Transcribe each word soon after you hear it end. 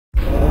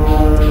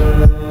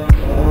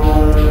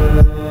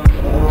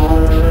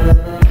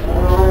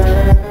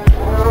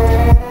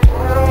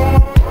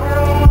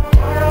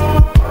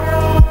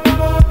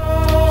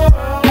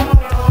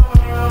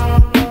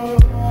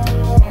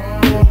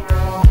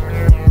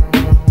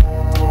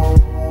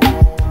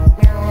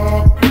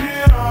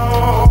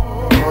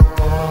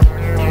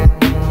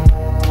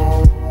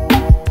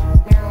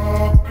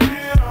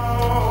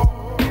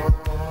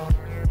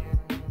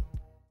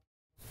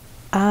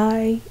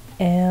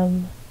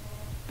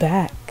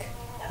back.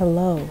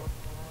 Hello.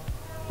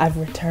 I've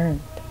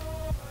returned.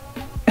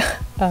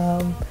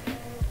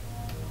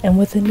 And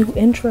with a new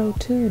intro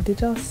too.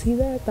 Did y'all see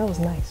that? That was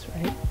nice,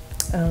 right?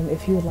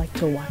 If you would like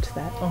to watch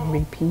that on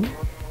repeat,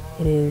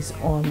 it is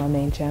on my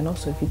main channel.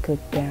 So if you click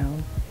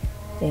down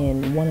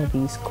in one of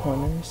these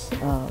corners,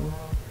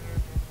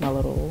 my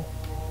little,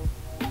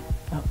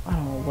 I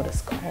don't know what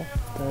it's called,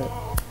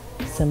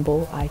 the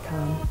symbol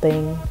icon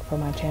thing for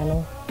my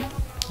channel,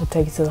 it'll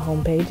take you to the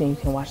home page and you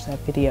can watch that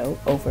video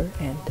over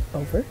and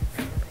over.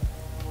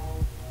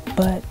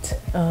 But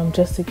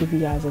just to give you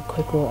guys a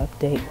quick little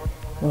update,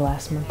 in the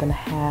last month and a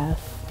half,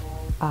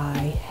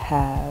 I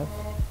have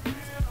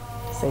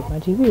saved my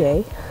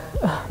GPA,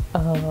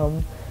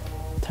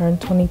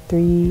 turned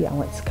 23, I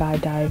went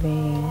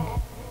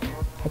skydiving,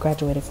 I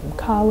graduated from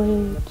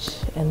college,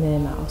 and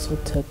then I also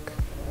took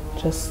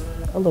just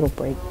a little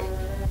break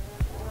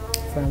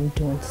from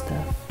doing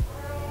stuff.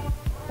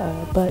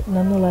 But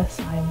nonetheless,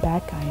 I am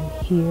back, I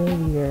am here.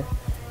 We are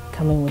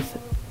coming with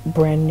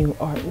brand new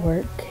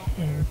artwork,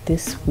 and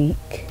this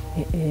week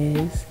it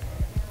is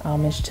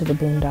homage to the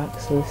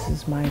Boondocks, so this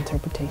is my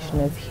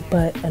interpretation of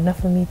but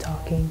enough of me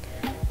talking.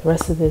 The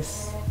rest of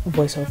this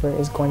voiceover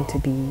is going to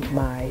be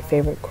my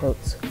favorite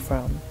quotes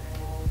from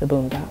the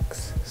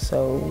Boondocks,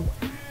 so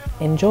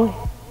enjoy.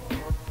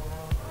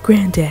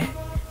 Granddad,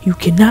 you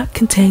cannot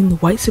contain the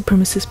white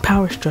supremacist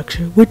power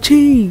structure with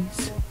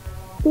cheese.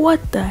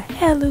 What the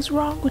hell is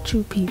wrong with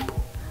you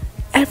people?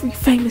 Every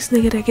famous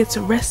nigga that gets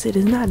arrested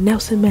is not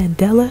Nelson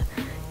Mandela.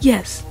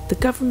 Yes, the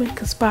government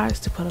conspires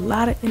to put a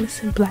lot of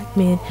innocent black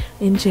men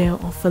in jail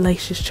on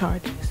fallacious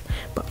charges,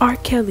 but R.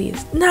 Kelly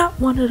is not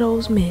one of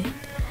those men.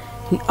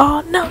 We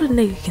all know the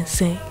nigga can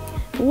sing,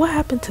 but what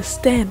happened to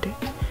standards?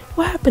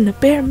 What happened to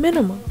bare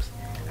minimums?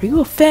 Are you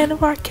a fan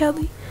of R.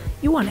 Kelly?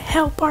 You want to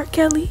help R.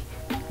 Kelly?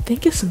 Then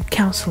get some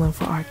counseling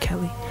for R.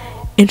 Kelly.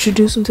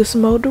 Introduce him to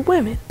some older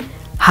women.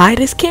 Hide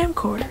his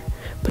camcorder,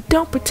 but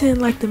don't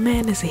pretend like the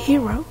man is a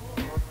hero.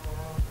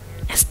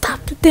 And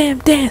stop the damn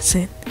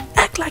dancing.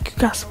 Act like you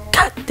got some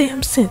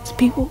goddamn sense,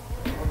 people.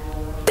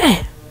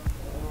 Damn,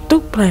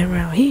 don't play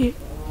around here.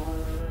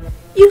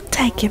 You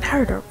taking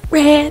her to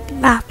Red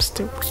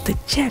Lobster with the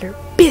cheddar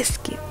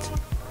biscuits.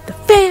 The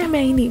fam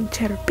ain't eating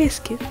cheddar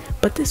biscuits,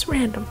 but this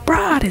random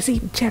broad is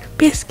eating cheddar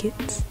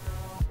biscuits.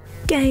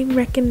 Game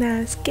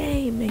recognized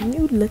game, and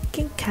you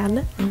looking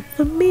kinda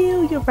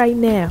unfamiliar right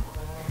now.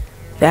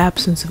 The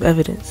absence of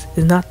evidence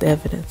is not the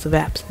evidence of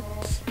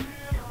absence.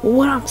 Well,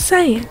 what I'm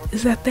saying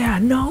is that there are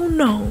known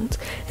knowns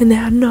and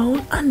there are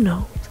known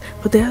unknowns,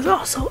 but there's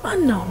also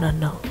unknown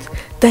unknowns,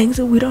 things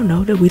that we don't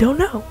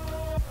know.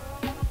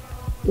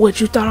 What,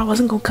 you thought I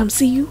wasn't gonna come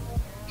see you?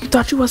 You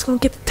thought you wasn't gonna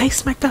get the taste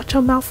smacked out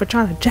your mouth for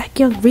trying to jack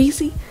young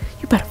Reezy?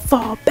 You better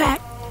fall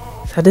back.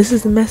 So this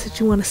is the message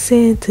you want to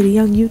send to the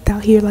young youth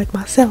out here like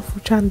myself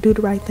who trying to do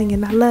the right thing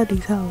and I love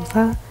these hoes,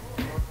 huh?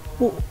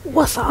 Well,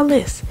 what's all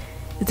this?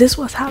 Is this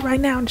what's hot right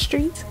now in the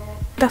streets?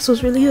 That's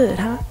what's really good,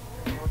 huh?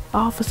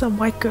 All for some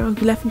white girl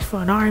who left you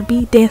for an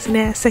R&B dancing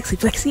ass, sexy,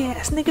 flexy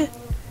ass nigga?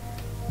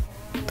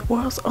 The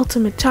world's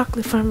ultimate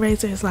chocolate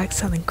fundraiser is like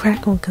selling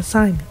crack on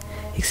consignment,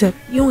 except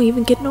you don't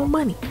even get no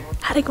money.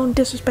 How they gonna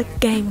disrespect the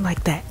game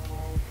like that?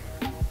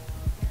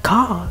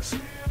 Cause.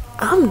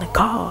 I'm the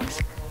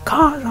cause.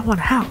 Cause I want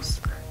a house.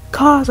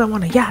 Cause I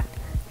want a yacht.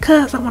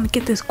 Cause I want to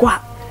get this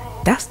guap.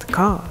 That's the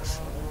cause.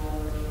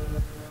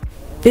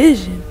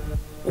 Vision.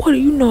 What do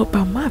you know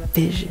about my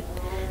vision?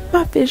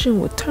 My vision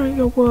will turn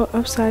your world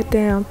upside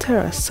down,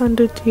 tear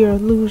asunder to your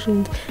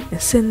illusions,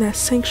 and send that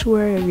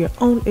sanctuary of your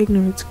own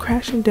ignorance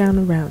crashing down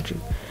around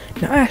you.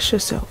 Now ask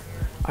yourself,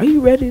 are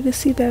you ready to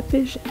see that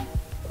vision?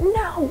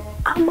 No,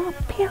 I'm a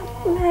pimp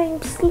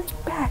named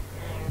Slickback.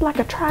 Like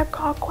a Tribe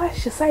Called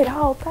Quest, you say the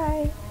whole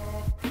thing.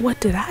 What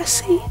did I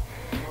see?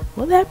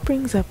 Well, that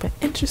brings up an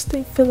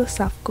interesting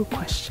philosophical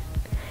question.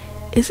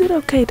 Is it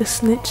okay to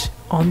snitch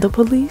on the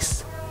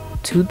police?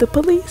 To the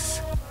police?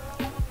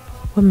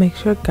 What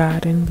makes your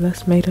garden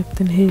less made up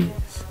than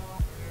his?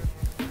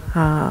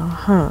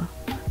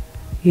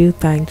 You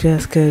think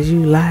just 'cause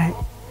you light,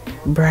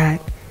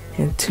 bright,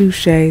 and 2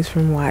 shades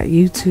from white,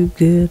 you too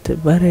good to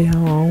butter your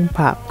own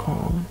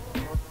popcorn.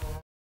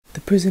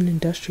 The prison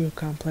industrial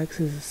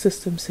complex is a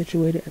system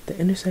situated at the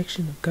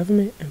intersection of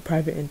government and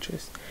private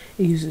interests.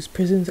 It uses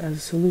prisons as a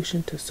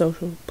solution to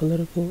social,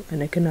 political,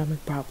 and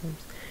economic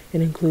problems.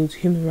 It includes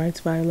human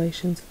rights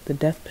violations, the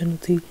death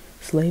penalty,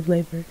 slave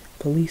labor,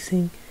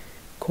 policing,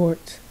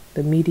 courts,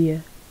 the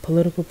media,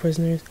 political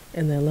prisoners,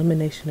 and the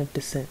elimination of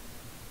dissent.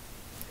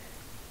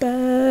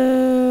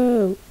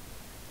 Boo!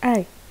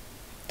 Hey,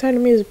 turn the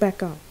music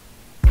back on.